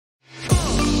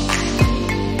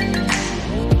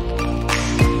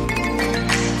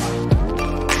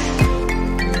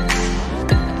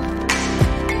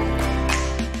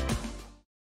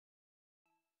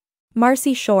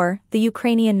Marci Shore, The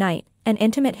Ukrainian Night, An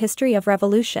Intimate History of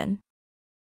Revolution.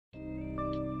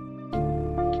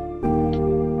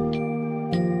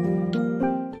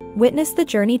 Witness the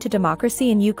journey to democracy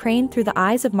in Ukraine through the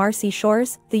eyes of Marci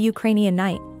Shore's The Ukrainian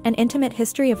Night, An Intimate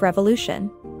History of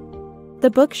Revolution. The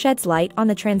book sheds light on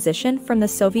the transition from the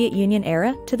Soviet Union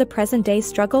era to the present-day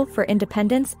struggle for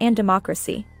independence and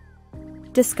democracy.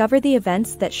 Discover the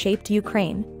events that shaped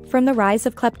Ukraine, from the rise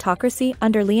of kleptocracy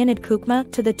under Yanukovych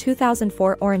to the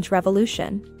 2004 Orange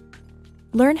Revolution.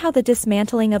 Learn how the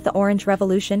dismantling of the Orange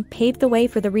Revolution paved the way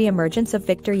for the re-emergence of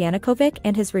Viktor Yanukovych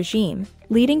and his regime,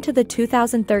 leading to the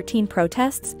 2013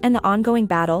 protests and the ongoing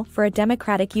battle for a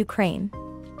democratic Ukraine.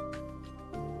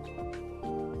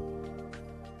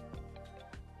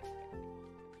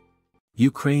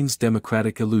 Ukraine's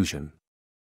democratic illusion.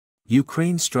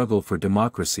 Ukraine's struggle for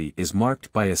democracy is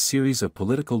marked by a series of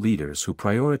political leaders who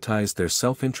prioritize their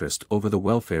self-interest over the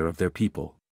welfare of their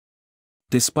people.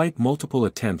 Despite multiple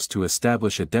attempts to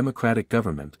establish a democratic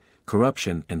government,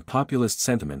 corruption and populist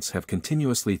sentiments have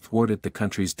continuously thwarted the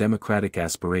country's democratic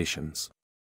aspirations.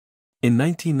 In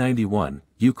 1991,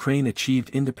 Ukraine achieved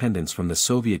independence from the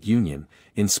Soviet Union,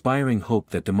 inspiring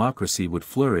hope that democracy would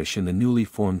flourish in the newly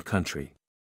formed country.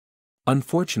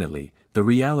 Unfortunately, the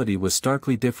reality was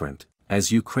starkly different,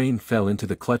 as Ukraine fell into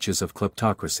the clutches of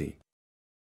kleptocracy.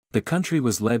 The country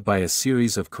was led by a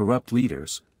series of corrupt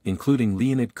leaders, including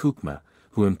Yanukovych,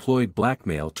 who employed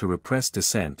blackmail to repress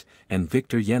dissent, and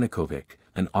Viktor Yanukovych,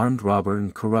 an armed robber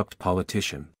and corrupt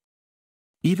politician.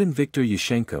 Even Viktor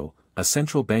Yushchenko, a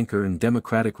central banker and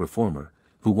democratic reformer,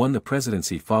 who won the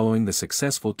presidency following the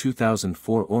successful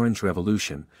 2004 Orange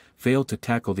Revolution, failed to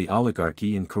tackle the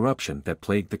oligarchy and corruption that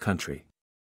plagued the country.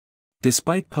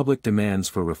 Despite public demands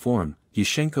for reform,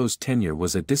 Yushchenko's tenure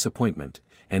was a disappointment,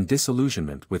 and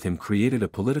disillusionment with him created a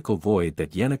political void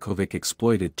that Yanukovych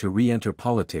exploited to re-enter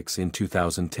politics in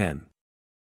 2010.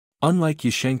 Unlike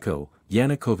Yushchenko,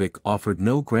 Yanukovych offered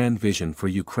no grand vision for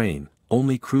Ukraine,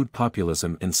 only crude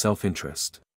populism and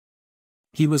self-interest.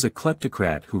 He was a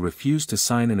kleptocrat who refused to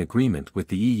sign an agreement with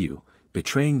the EU,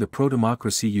 betraying the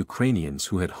pro-democracy Ukrainians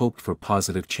who had hoped for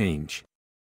positive change.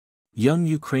 Young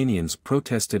Ukrainians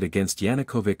protested against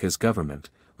Yanukovych's government,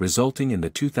 resulting in the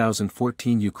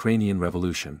 2014 Ukrainian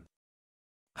Revolution.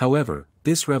 However,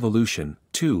 this revolution,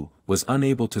 too, was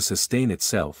unable to sustain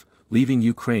itself, leaving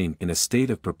Ukraine in a state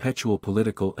of perpetual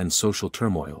political and social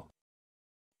turmoil.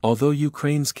 Although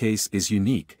Ukraine's case is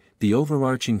unique, the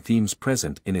overarching themes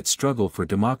present in its struggle for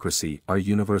democracy are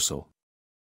universal.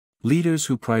 Leaders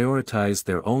who prioritize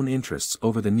their own interests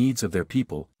over the needs of their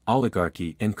people,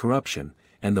 oligarchy and corruption,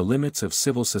 and the limits of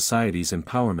civil society's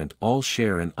empowerment all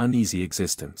share an uneasy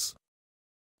existence.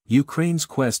 Ukraine's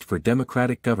quest for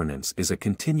democratic governance is a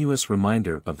continuous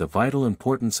reminder of the vital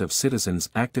importance of citizens'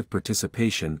 active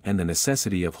participation and the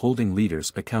necessity of holding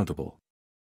leaders accountable.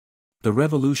 The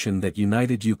revolution that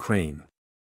united Ukraine.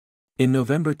 In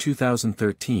November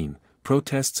 2013,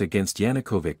 protests against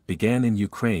Yanukovych began in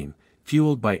Ukraine,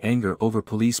 fueled by anger over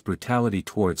police brutality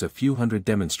towards a few hundred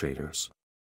demonstrators.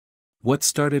 What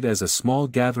started as a small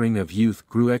gathering of youth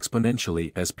grew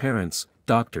exponentially as parents,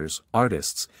 doctors,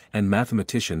 artists, and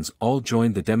mathematicians all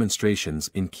joined the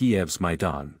demonstrations in Kiev's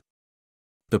Maidan.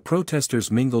 The protesters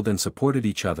mingled and supported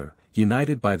each other,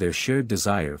 united by their shared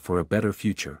desire for a better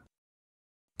future.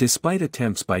 Despite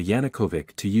attempts by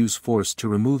Yanukovych to use force to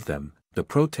remove them, the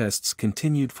protests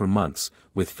continued for months,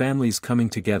 with families coming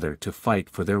together to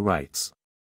fight for their rights.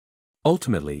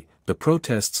 Ultimately, the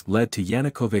protests led to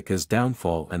Yanukovych's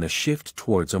downfall and a shift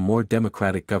towards a more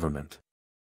democratic government.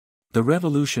 The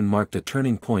revolution marked a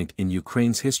turning point in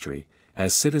Ukraine's history,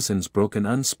 as citizens broke an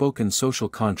unspoken social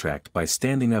contract by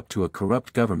standing up to a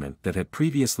corrupt government that had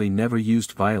previously never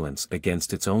used violence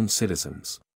against its own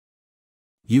citizens.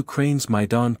 Ukraine's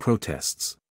Maidan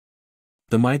protests.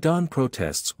 The Maidan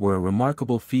protests were a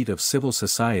remarkable feat of civil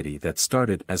society that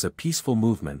started as a peaceful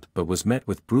movement but was met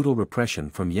with brutal repression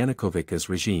from Yanukovych's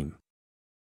regime.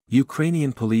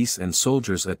 Ukrainian police and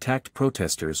soldiers attacked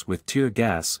protesters with tear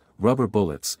gas, rubber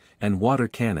bullets, and water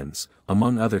cannons,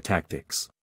 among other tactics.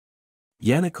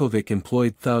 Yanukovych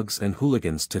employed thugs and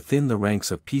hooligans to thin the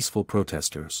ranks of peaceful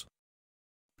protesters.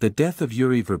 The death of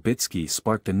Yuri Verbitsky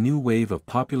sparked a new wave of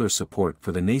popular support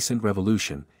for the nascent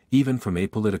revolution, even from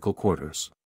apolitical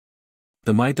quarters.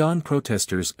 The Maidan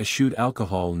protesters eschewed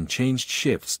alcohol and changed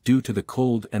shifts due to the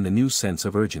cold and the new sense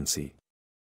of urgency.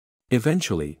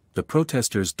 Eventually, the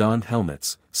protesters donned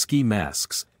helmets, ski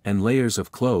masks, and layers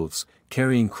of clothes,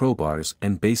 carrying crowbars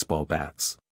and baseball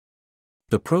bats.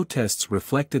 The protests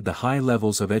reflected the high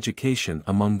levels of education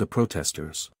among the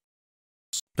protesters.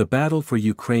 The battle for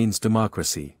Ukraine's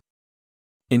democracy.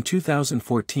 In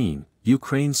 2014,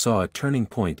 Ukraine saw a turning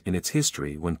point in its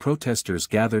history when protesters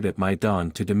gathered at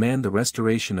Maidan to demand the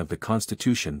restoration of the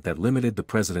constitution that limited the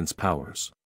president's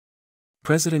powers.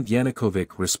 President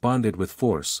Yanukovych responded with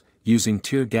force, using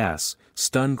tear gas,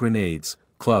 stun grenades,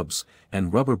 clubs,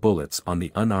 and rubber bullets on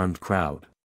the unarmed crowd.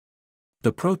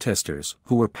 The protesters,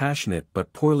 who were passionate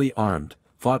but poorly armed,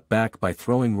 fought back by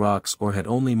throwing rocks or had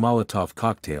only Molotov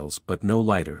cocktails but no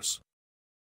lighters.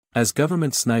 As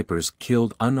government snipers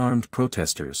killed unarmed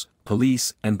protesters,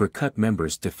 police and Berkut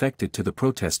members defected to the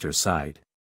protesters' side.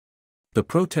 The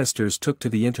protesters took to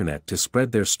the internet to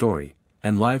spread their story,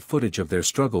 and live footage of their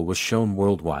struggle was shown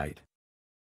worldwide.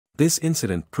 This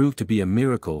incident proved to be a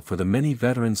miracle for the many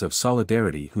veterans of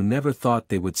solidarity who never thought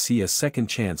they would see a second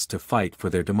chance to fight for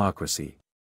their democracy.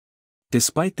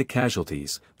 Despite the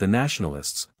casualties, the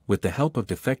nationalists, with the help of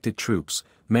defected troops,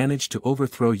 managed to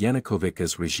overthrow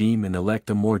Yanukovych's regime and elect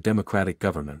a more democratic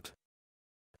government.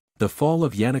 The fall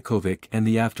of Yanukovych and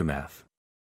the aftermath.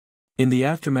 In the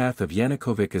aftermath of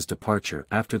Yanukovych's departure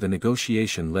after the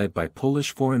negotiation led by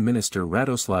Polish Foreign Minister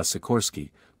Radosław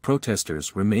Sikorski,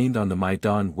 protesters remained on the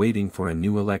Maidan waiting for a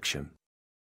new election.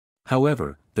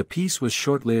 However, the peace was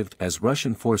short-lived as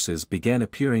Russian forces began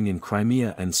appearing in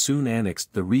Crimea and soon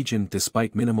annexed the region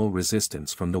despite minimal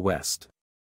resistance from the West.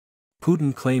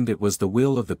 Putin claimed it was the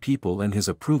will of the people and his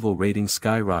approval rating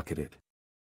skyrocketed.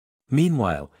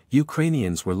 Meanwhile,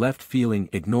 Ukrainians were left feeling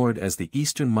ignored as the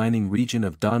eastern mining region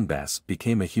of Donbass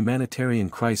became a humanitarian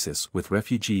crisis with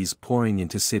refugees pouring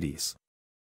into cities.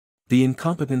 The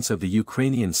incompetence of the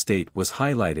Ukrainian state was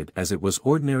highlighted as it was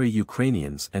ordinary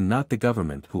Ukrainians and not the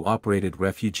government who operated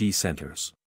refugee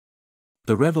centers.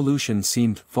 The revolution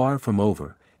seemed far from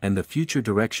over, and the future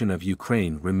direction of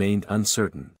Ukraine remained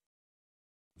uncertain.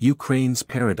 Ukraine's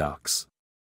paradox.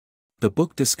 The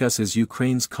book discusses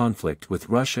Ukraine's conflict with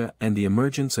Russia and the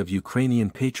emergence of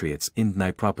Ukrainian patriots in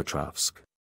Dnipropetrovsk.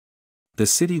 The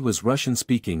city was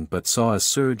Russian-speaking but saw a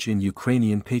surge in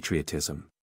Ukrainian patriotism.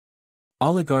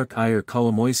 Oligarch Ihor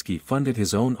Kolomoisky funded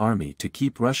his own army to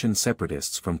keep Russian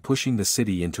separatists from pushing the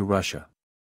city into Russia.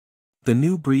 The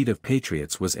new breed of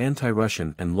patriots was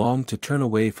anti-Russian and longed to turn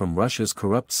away from Russia's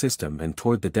corrupt system and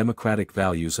toward the democratic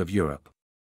values of Europe.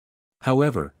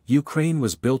 However, Ukraine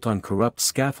was built on corrupt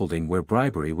scaffolding where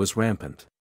bribery was rampant.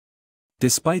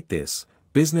 Despite this,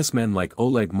 businessmen like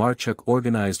Oleg Marchuk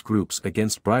organized groups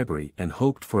against bribery and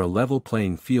hoped for a level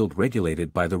playing field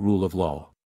regulated by the rule of law.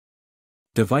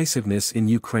 Divisiveness in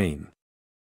Ukraine.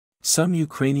 Some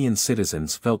Ukrainian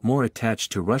citizens felt more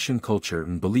attached to Russian culture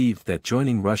and believed that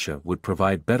joining Russia would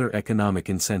provide better economic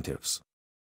incentives.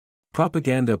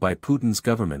 Propaganda by Putin's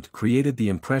government created the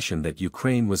impression that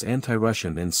Ukraine was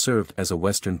anti-Russian and served as a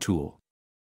Western tool.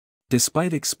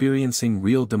 Despite experiencing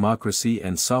real democracy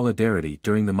and solidarity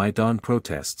during the Maidan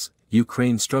protests,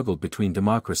 Ukraine struggled between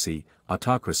democracy,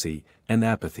 autocracy, and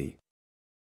apathy.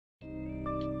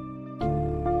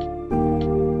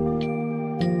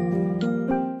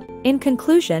 In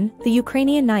conclusion, The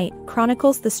Ukrainian Night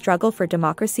chronicles the struggle for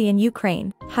democracy in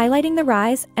Ukraine, highlighting the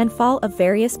rise and fall of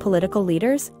various political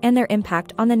leaders and their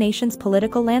impact on the nation's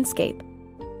political landscape.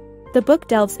 The book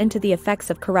delves into the effects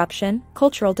of corruption,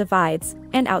 cultural divides,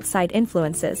 and outside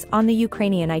influences on the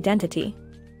Ukrainian identity.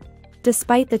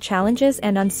 Despite the challenges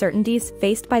and uncertainties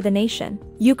faced by the nation,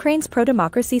 Ukraine's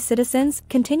pro-democracy citizens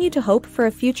continue to hope for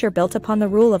a future built upon the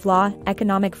rule of law,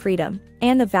 economic freedom,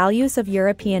 and the values of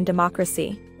European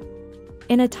democracy.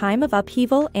 In a time of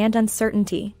upheaval and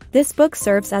uncertainty, this book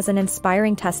serves as an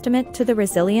inspiring testament to the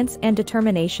resilience and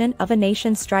determination of a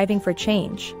nation striving for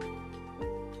change.